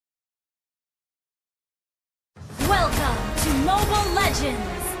Mobile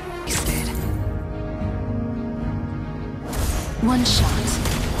Legends! Wasted. One shot,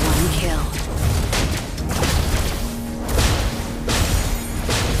 one kill.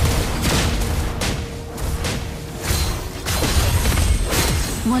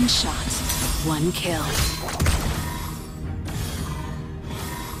 One shot, one kill.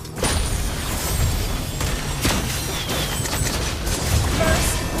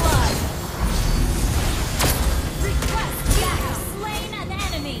 First blood. Request you have slain an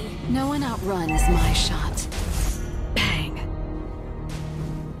enemy. No one outruns my shot. Bang.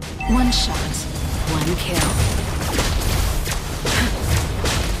 One shot, one kill.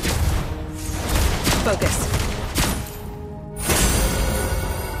 Focus.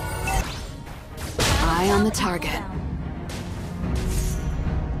 Eye on the target.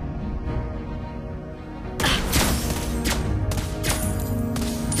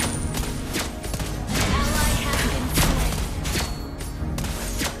 Ally has been slain.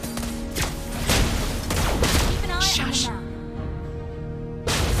 Keep an eye Shush. on the map.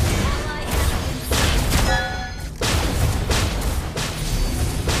 Ally has been slain.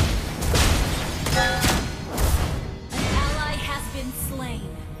 Ally has been slain.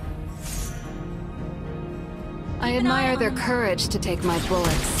 I admire their courage to take my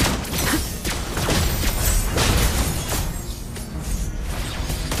bullets.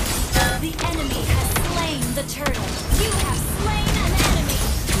 The enemy has slain the turtle. You have slain an enemy.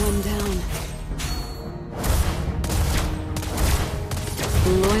 One down.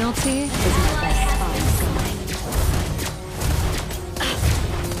 Loyalty is my best policy.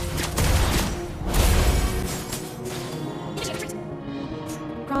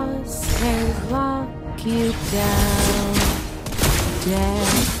 Crosshairs lock you down.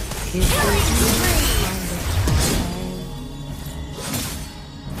 Death is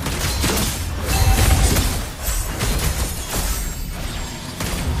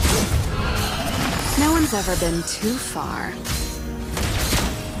No one's ever been too far.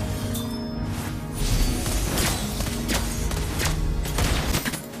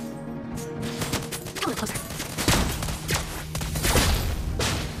 A little closer.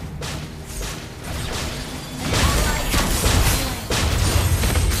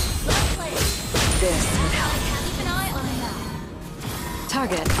 This would help. Keep an eye on that.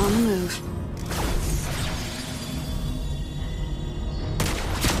 Target on the move.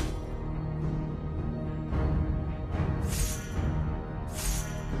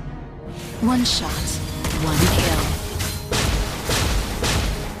 One shot, one kill.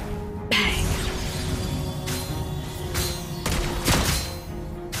 Bang.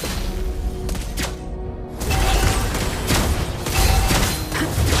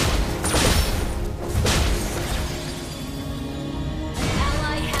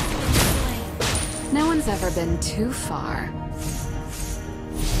 Ally has been slain. No one's ever been too far.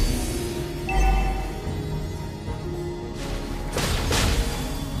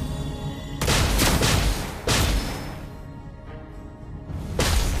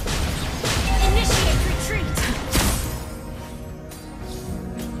 Initiate retreat.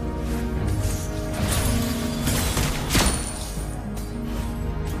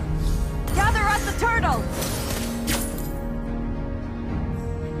 Gather at the turtle.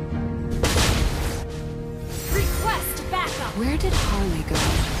 Request backup. Where did Harley go?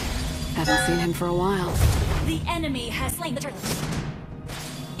 Haven't seen him for a while. The enemy has slain the turtle.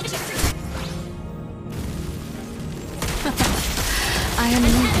 Initiate retreat. I am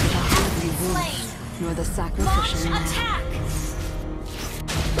neither the Has hungry been wolf slain. nor the Launch sacrificial lamb. attack.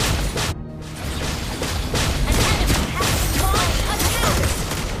 An enemy has launched attack.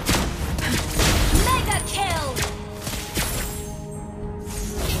 Mega kill.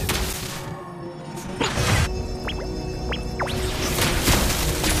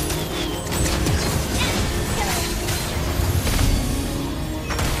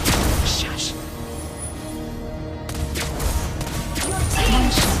 Shush. Your team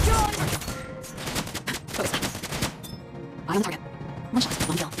destroyed. Focus. Eye on the target. One shot,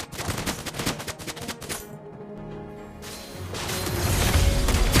 one kill.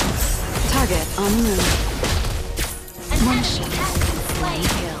 Target on the move. An One enemy shot, has been one slain.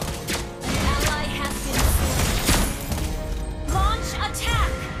 kill. Ally has been slain. Launch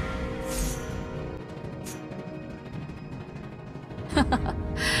attack.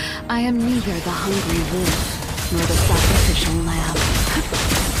 I am neither the hungry wolf nor the sacrificial lamb.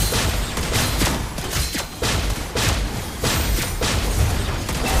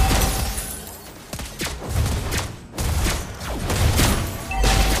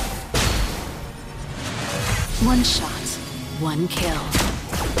 One shot, one kill.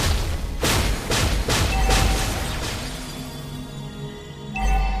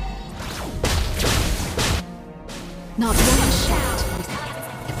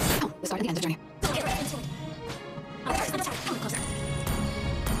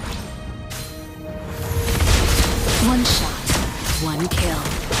 One shot, one kill.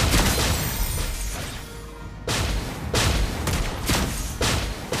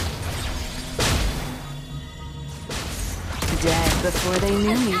 Dead before they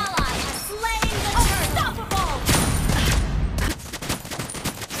knew An me. ally has slain the turtle. Unstoppable!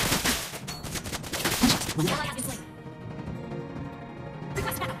 An ally has been slain.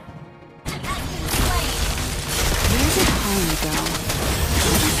 Request backup. An ally has been slain. Where did Harley go?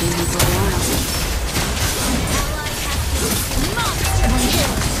 Haven't seen him for a while. An ally has been monster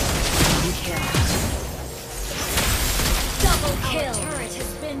kill. One kill. Double kill. Our turret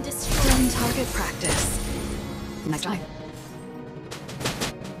has been destroyed. Done target practice. Nice try.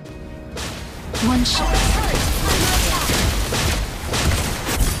 One shot. Our turret is under attack.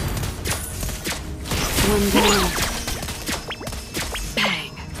 One down.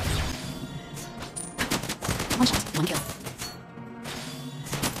 Bang. One shot, one kill.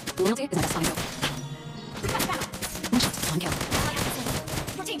 Loyalty is my best final. Request backup. One shot, one kill. Ally has been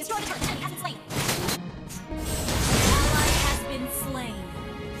slain. Your team destroyed the turret. Enemy has been slain. Ally has been slain.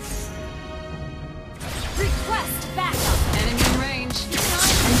 Request backup. Enemy in range.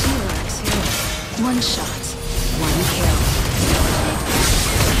 And healers here. One shot, one kill.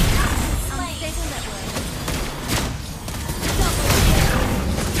 Unstable network. Double kill.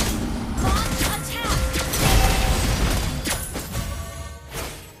 Launch attack.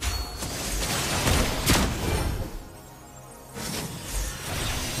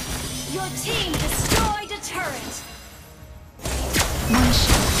 Your team destroyed a turret. One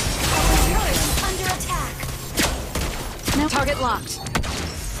shot. Our turret is under attack. Now target locked.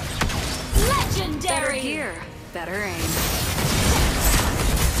 Legendary. Better gear, better aim.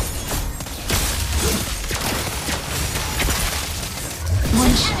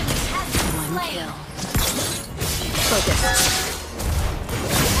 One shot, Enemy has been one slain. kill. Focus.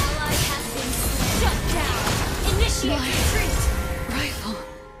 Ally has been shut down. Initiate My- retreat. Rifle.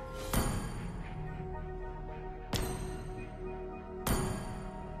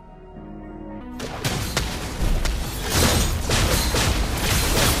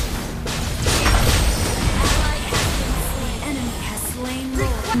 Ally has been slain. Enemy has slain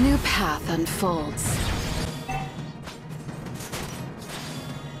Lord. A new path unfolds.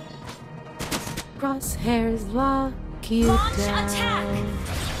 Crosshairs lock you Launch down. attack.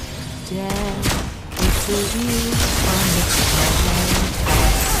 Death can see you on the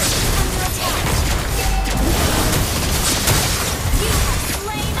Under attack. You have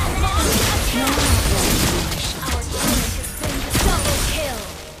slain an enemy. Attack. Our turret has been double kill.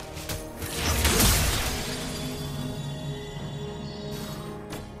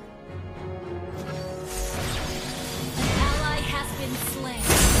 An ally has been slain.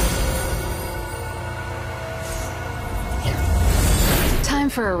 Time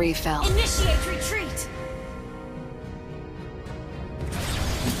for a refill. Initiate retreat.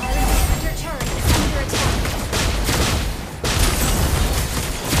 Our inhibitor turret is under attack.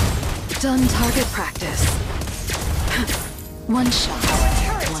 Done target practice. One shot, Our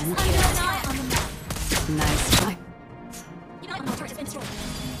turret is one under kill. an eye on the map. Nice try. You know what? Our turret has been destroyed.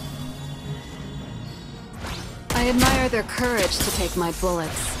 I admire their courage to take my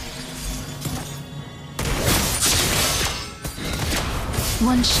bullets.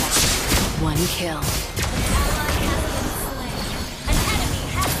 One shot, one kill. An ally has been slain. An enemy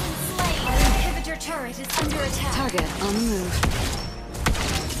has been slain. Our inhibitor turret is under attack. Target on the move.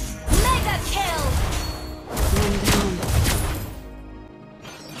 Mega kill. One down.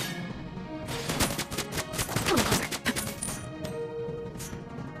 Come on, closer.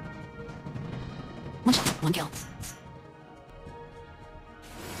 One shot, one kill.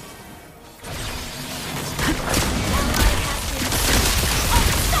 Ally has been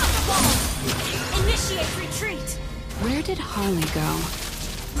unstoppable. Initiate retreat. Where did Harley go?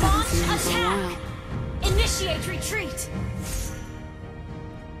 Haven't Launch seen him for a while. attack. Initiate retreat.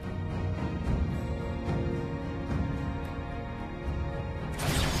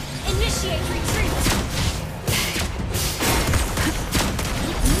 Initiate retreat.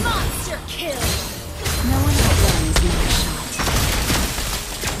 Monster kill. No one outruns my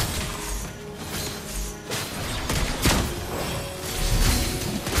shot.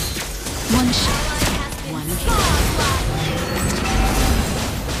 One shot, Ally has been one kill.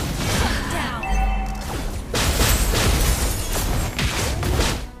 Shut down.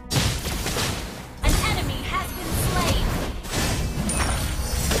 An enemy has been slain.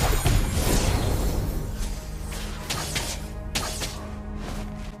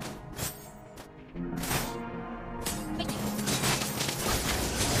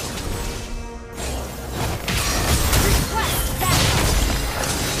 Request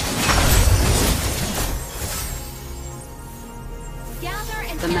backup.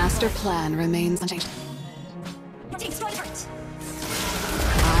 master plan remains unchanged. Destroy turret.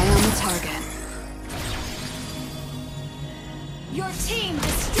 Eye on the target. Your team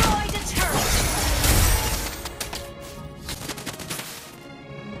destroyed a turret.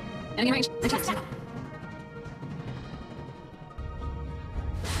 Enemy range. Attack.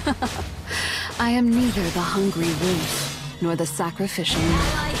 I am neither the hungry wolf nor the sacrificial lamb.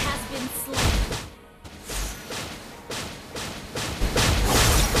 Ally has been slain.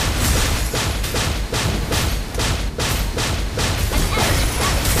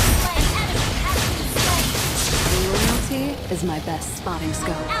 Loyalty is my best spotting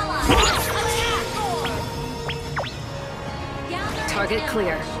scope. Ally, attack! Gather Target and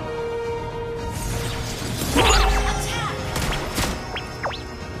clear. ambush.